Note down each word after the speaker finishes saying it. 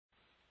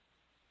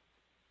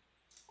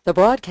The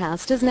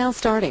broadcast is now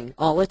starting.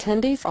 All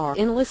attendees are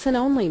in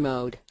listen-only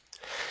mode.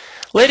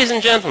 Ladies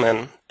and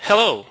gentlemen,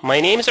 hello.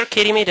 My name is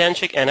Arkady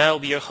Maidanchik and I will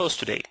be your host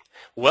today.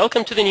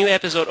 Welcome to the new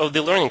episode of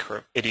The Learning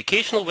Curve,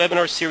 educational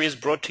webinar series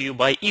brought to you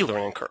by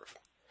eLearning Curve.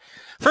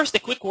 First, a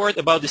quick word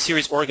about the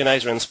series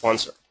organizer and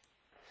sponsor.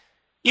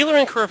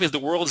 eLearning Curve is the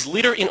world's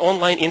leader in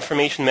online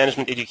information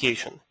management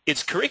education.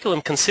 Its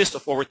curriculum consists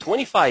of over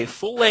 25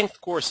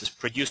 full-length courses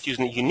produced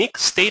using a unique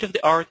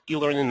state-of-the-art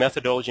e-learning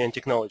methodology and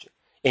technology,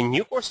 and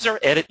new courses are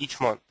added each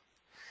month.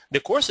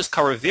 The courses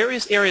cover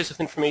various areas of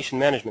information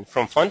management,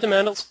 from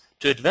fundamentals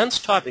to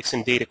advanced topics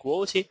in data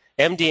quality,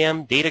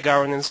 MDM, data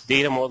governance,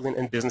 data modeling,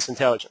 and business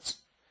intelligence.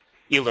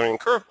 eLearning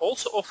Curve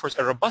also offers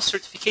a robust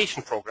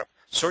certification program,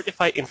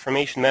 Certified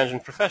Information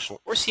Management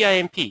Professional, or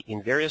CIMP,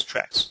 in various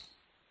tracks.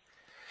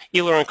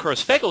 eLearning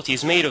Curve's faculty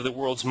is made of the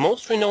world's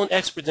most renowned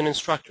experts and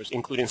instructors,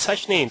 including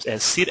such names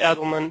as Sid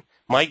Edelman,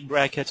 Mike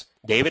Brackett,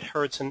 David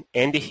Hertzen,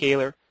 Andy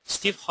Haler,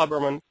 Steve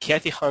Huberman,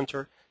 Kathy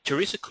Hunter,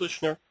 Teresa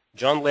Kushner,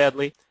 John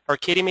Ladley,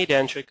 Arkady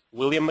Maidanchik,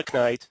 William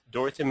McKnight,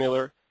 Dorothy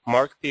Miller,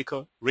 Mark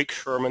Pico, Rick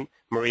Sherman,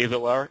 Maria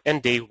Villar,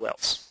 and Dave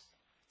Wells.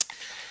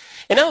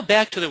 And now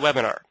back to the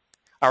webinar.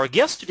 Our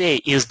guest today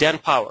is Dan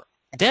Power.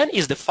 Dan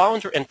is the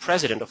founder and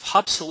president of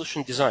Hub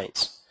Solution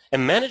Designs, a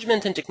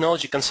management and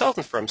technology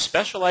consultant firm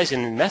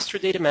specializing in master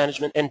data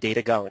management and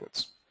data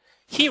governance.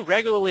 He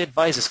regularly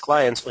advises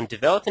clients on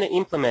developing and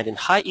implementing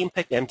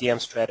high-impact MDM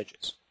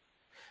strategies.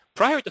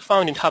 Prior to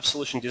founding Hub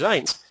Solution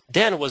Designs,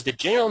 Dan was the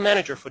general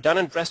manager for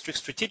Dun & Bradstreet's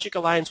strategic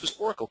alliance with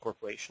Oracle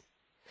Corporation.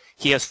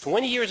 He has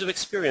 20 years of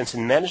experience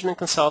in management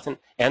consulting,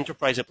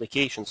 enterprise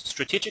applications,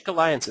 strategic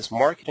alliances,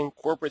 marketing,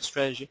 corporate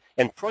strategy,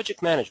 and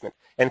project management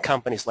in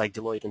companies like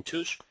Deloitte &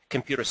 Touche,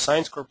 Computer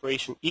Science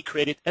Corporation,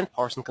 eCredit, and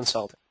Parson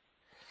Consulting.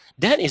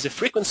 Dan is a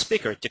frequent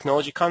speaker at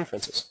technology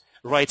conferences,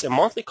 writes a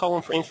monthly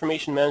column for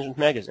Information Management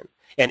magazine,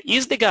 and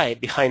is the guy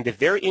behind the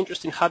very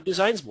interesting Hub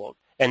Designs blog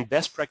and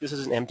Best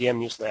Practices in MDM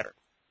newsletter.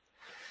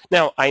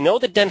 Now, I know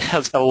that Dan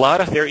has a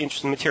lot of very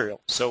interesting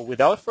material, so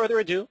without further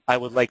ado, I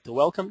would like to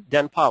welcome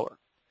Dan Power.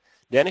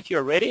 Dan, if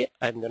you're ready,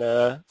 I'm going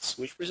to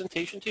switch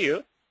presentation to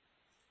you.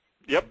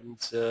 Yep. And,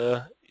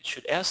 it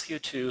should ask you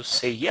to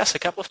say yes a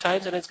couple of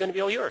times, and it's going to be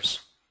all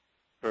yours.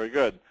 Very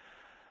good.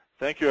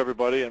 Thank you,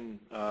 everybody, and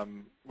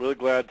I'm really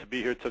glad to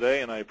be here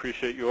today, and I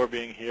appreciate your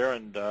being here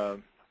and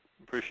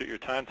appreciate your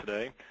time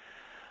today.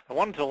 I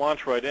wanted to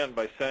launch right in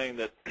by saying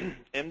that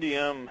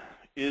MDM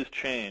is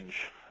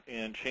change,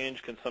 and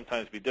change can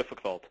sometimes be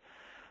difficult.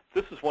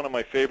 This is one of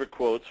my favorite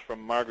quotes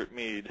from Margaret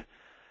Mead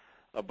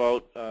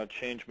about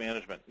change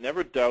management.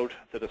 Never doubt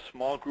that a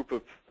small group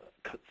of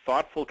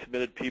thoughtful,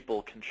 committed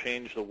people can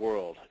change the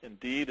world.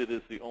 Indeed, it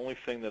is the only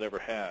thing that ever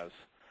has.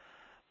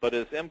 But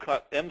as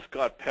M.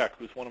 Scott Peck,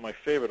 who's one of my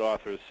favorite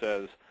authors,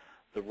 says,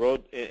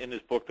 in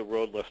his book, The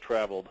Road Less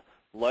Traveled,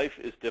 life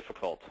is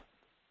difficult.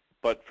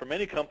 But for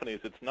many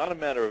companies, it's not a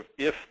matter of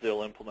if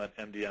they'll implement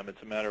MDM,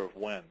 it's a matter of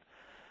when.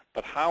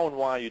 But how and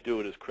why you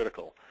do it is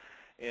critical.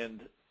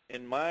 And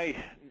in my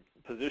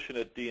position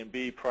at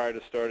D&B prior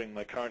to starting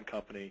my current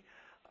company,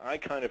 I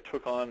kind of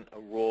took on a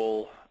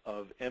role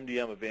of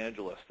MDM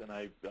evangelist, and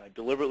I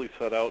deliberately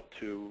set out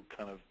to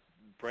kind of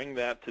bring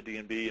that to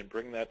D&B and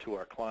bring that to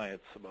our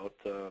clients about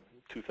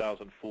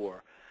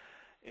 2004.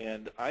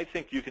 And I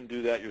think you can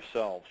do that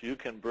yourselves. You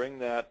can bring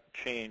that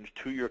change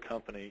to your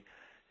company.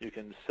 You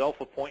can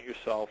self-appoint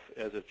yourself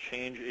as a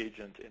change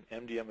agent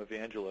and MDM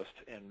evangelist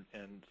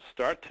and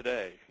start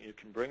today. You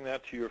can bring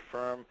that to your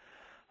firm,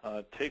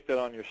 take that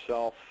on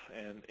yourself,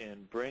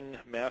 and bring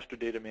master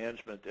data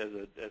management as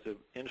an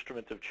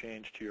instrument of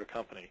change to your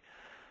company.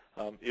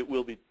 It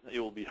will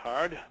be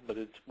hard, but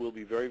it will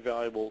be very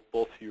valuable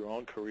both to your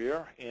own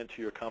career and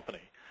to your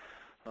company.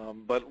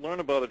 But learn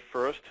about it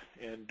first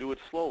and do it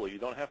slowly. You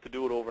don't have to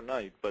do it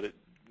overnight, but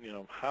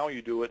how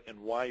you do it and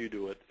why you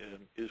do it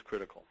is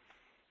critical.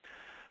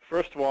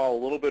 First of all,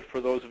 a little bit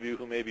for those of you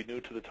who may be new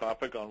to the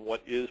topic on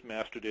what is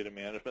master data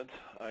management.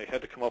 I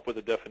had to come up with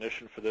a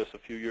definition for this a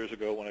few years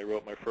ago when I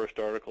wrote my first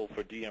article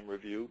for DM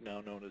Review,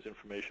 now known as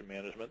Information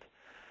Management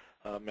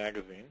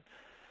magazine.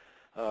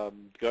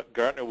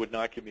 Gartner would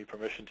not give me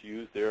permission to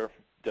use their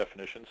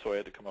definition, so I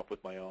had to come up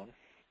with my own.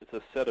 It's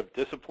a set of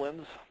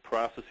disciplines,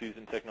 processes,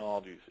 and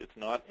technologies. It's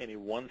not any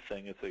one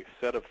thing. It's a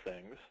set of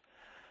things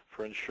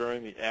for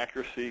ensuring the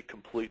accuracy,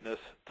 completeness,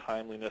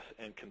 timeliness,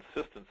 and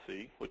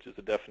consistency, which is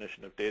the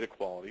definition of data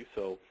quality,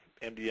 so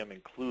MDM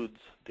includes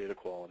data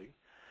quality,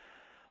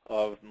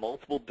 of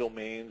multiple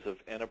domains of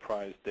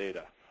enterprise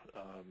data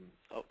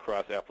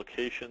across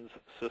applications,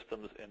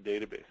 systems, and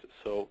databases.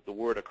 So the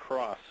word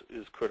across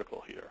is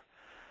critical here.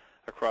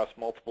 Across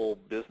multiple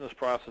business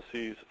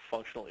processes,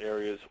 functional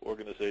areas,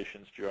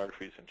 organizations,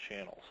 geographies, and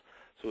channels.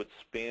 So it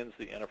spans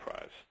the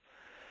enterprise.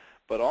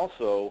 But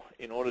also,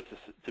 in order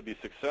to be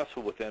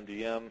successful with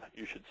MDM,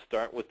 you should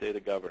start with data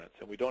governance.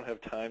 And we don't have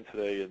time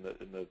today in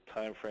the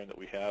time frame that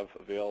we have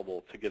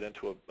available to get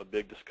into a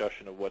big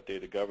discussion of what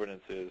data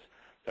governance is.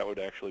 That would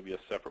actually be a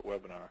separate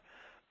webinar.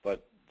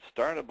 But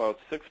start about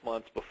 6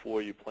 months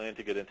before you plan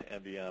to get into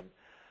MDM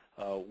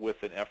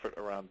with an effort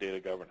around data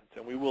governance.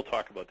 And we will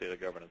talk about data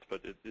governance,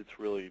 but it's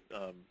really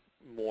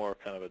more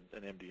kind of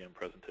an MDM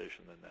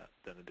presentation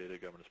than a data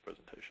governance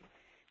presentation.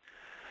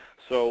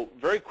 So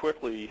very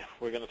quickly,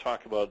 we're going to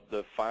talk about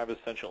the 5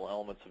 essential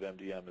elements of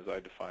MDM as I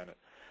define it.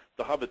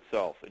 The hub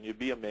itself, and you'd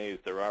be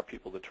amazed, there are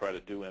people that try to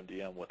do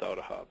MDM without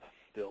a hub.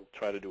 They'll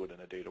try to do it in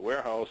a data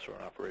warehouse or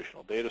an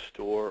operational data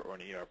store or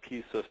an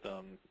ERP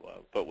system,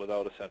 but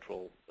without a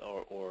central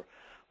or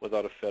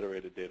without a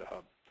federated data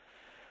hub.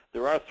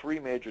 There are 3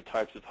 major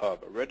types of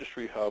hub. A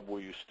registry hub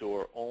where you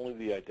store only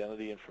the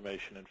identity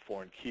information and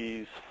foreign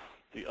keys.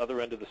 The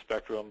other end of the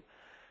spectrum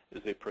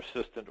is a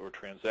persistent or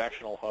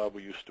transactional hub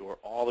where you store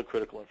all the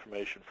critical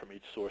information from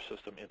each source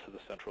system into the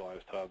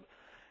centralized hub.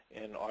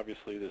 And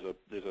obviously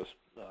there's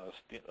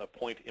a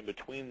point in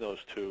between those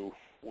two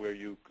where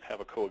you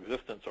have a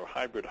coexistence or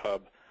hybrid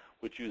hub,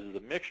 which uses a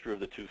mixture of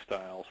the 2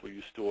 styles, where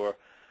you store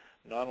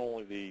not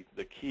only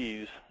the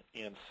keys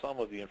and some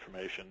of the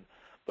information,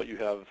 but you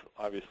have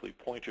obviously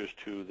pointers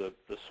to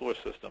the source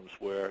systems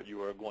where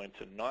you are going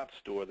to not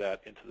store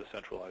that into the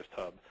centralized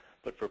hub,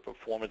 but for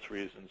performance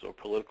reasons or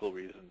political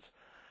reasons,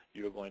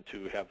 you're going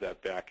to have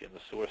that back in the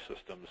source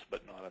systems,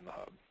 but not in the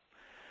hub.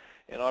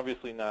 And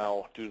obviously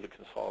now, due to the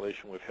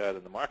consolidation we've had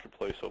in the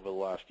marketplace over the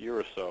last year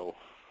or so,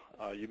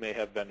 you may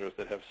have vendors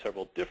that have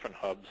several different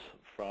hubs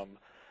from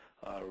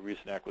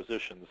recent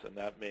acquisitions, and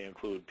that may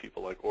include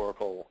people like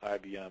Oracle,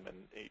 IBM,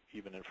 and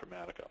even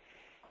Informatica.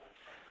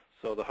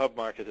 So the hub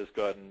market has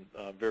gotten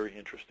very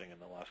interesting in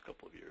the last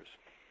couple of years.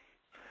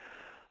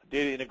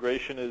 Data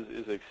integration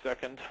is a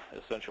second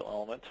essential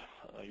element.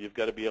 You've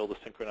got to be able to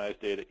synchronize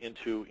data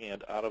into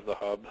and out of the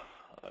hub.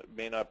 It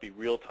may not be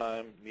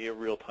real-time. Near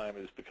real-time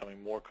is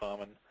becoming more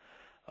common,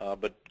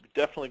 but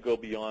definitely go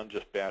beyond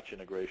just batch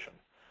integration.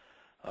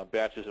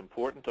 Batch is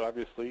important,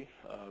 obviously.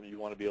 You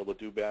want to be able to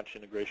do batch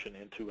integration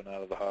into and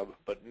out of the hub,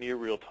 but near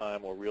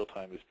real-time or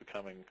real-time is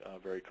becoming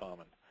very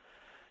common.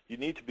 You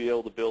need to be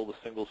able to build a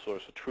single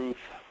source of truth,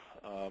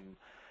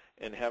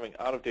 and having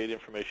out-of-date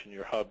information in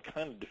your hub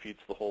kind of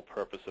defeats the whole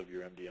purpose of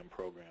your MDM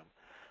program.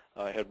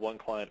 I had one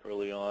client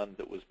early on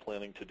that was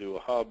planning to do a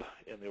hub,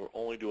 and they were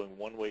only doing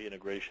one-way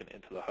integration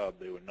into the hub.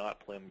 They were not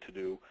planning to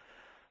do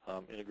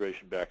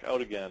integration back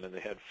out again, and they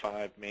had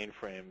 5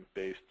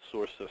 mainframe-based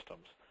source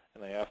systems.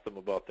 And I asked them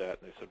about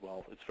that, and they said,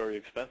 well, it's very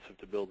expensive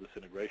to build this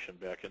integration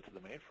back into the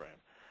mainframe.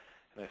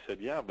 And I said,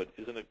 yeah, but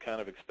isn't it kind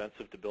of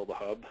expensive to build a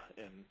hub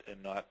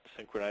and not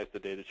synchronize the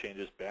data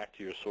changes back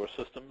to your source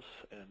systems?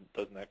 And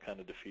doesn't that kind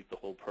of defeat the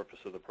whole purpose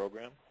of the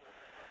program?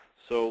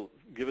 So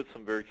give it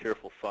some very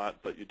careful thought,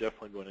 but you're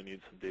definitely going to need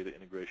some data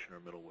integration or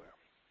middleware.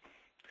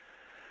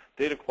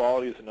 Data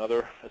quality is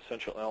another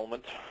essential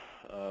element.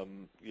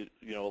 You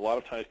know, a lot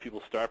of times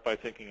people start by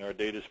thinking our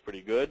data is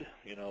pretty good,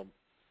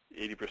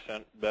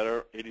 80%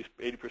 better,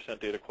 80%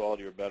 data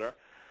quality or better.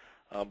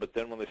 But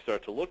then when they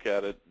start to look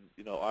at it,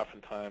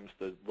 oftentimes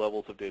the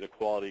levels of data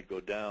quality go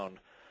down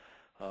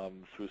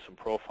through some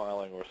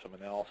profiling or some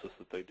analysis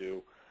that they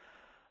do.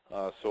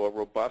 So a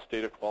robust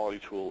data quality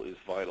tool is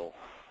vital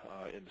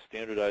in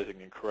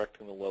standardizing and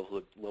correcting the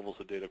levels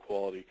of data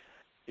quality.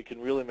 It can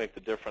really make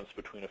the difference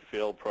between a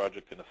failed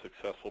project and a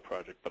successful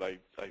project, but I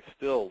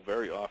still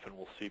very often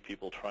will see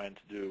people trying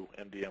to do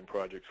MDM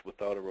projects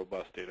without a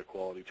robust data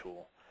quality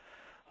tool.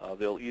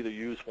 They'll either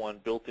use one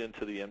built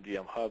into the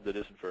MDM hub that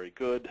isn't very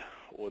good,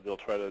 or they'll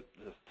try to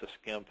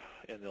skimp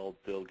and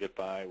they'll get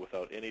by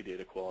without any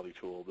data quality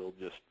tool. They'll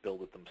just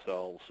build it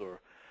themselves, or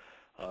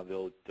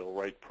they'll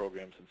write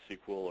programs in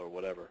SQL or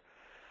whatever.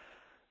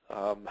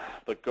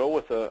 But go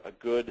with a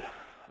good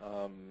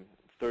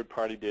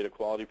third-party data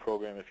quality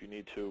program if you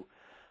need to,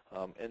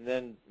 and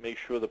then make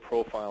sure the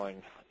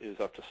profiling is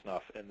up to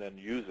snuff, and then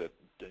use it.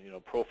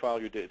 Profile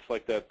your data. It's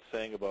like that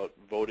saying about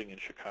voting in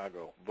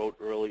Chicago: vote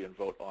early and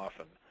vote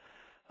often.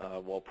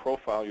 Well,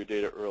 profile your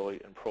data early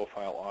and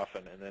profile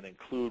often, and then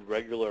include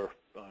regular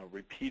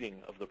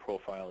repeating of the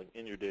profiling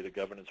in your data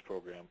governance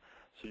program,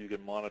 so you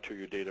can monitor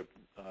your data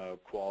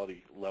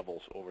quality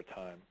levels over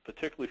time,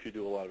 particularly if you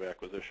do a lot of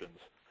acquisitions,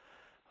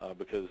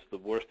 because the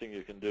worst thing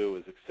you can do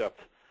is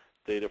accept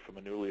data from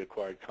a newly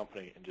acquired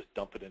company and just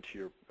dump it into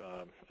your,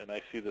 and I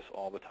see this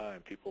all the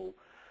time. People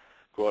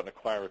go out and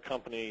acquire a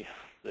company,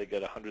 they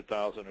get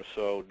 100,000 or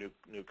so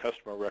new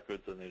customer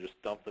records, and they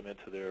just dump them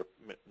into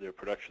their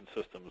production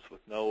systems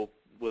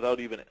without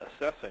even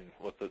assessing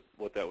what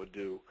that would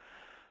do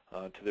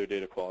to their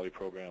data quality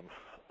program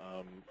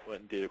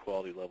and data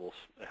quality levels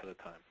ahead of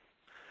time.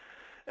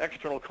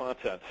 External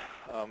content.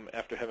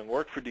 After having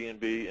worked for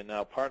D&B and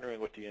now partnering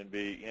with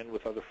D&B and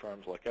with other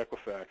firms like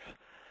Equifax,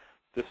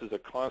 this is a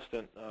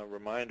constant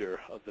reminder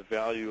of the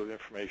value of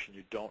information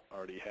you don't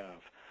already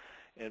have.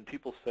 And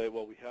people say,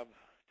 well, we have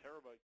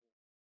terabytes.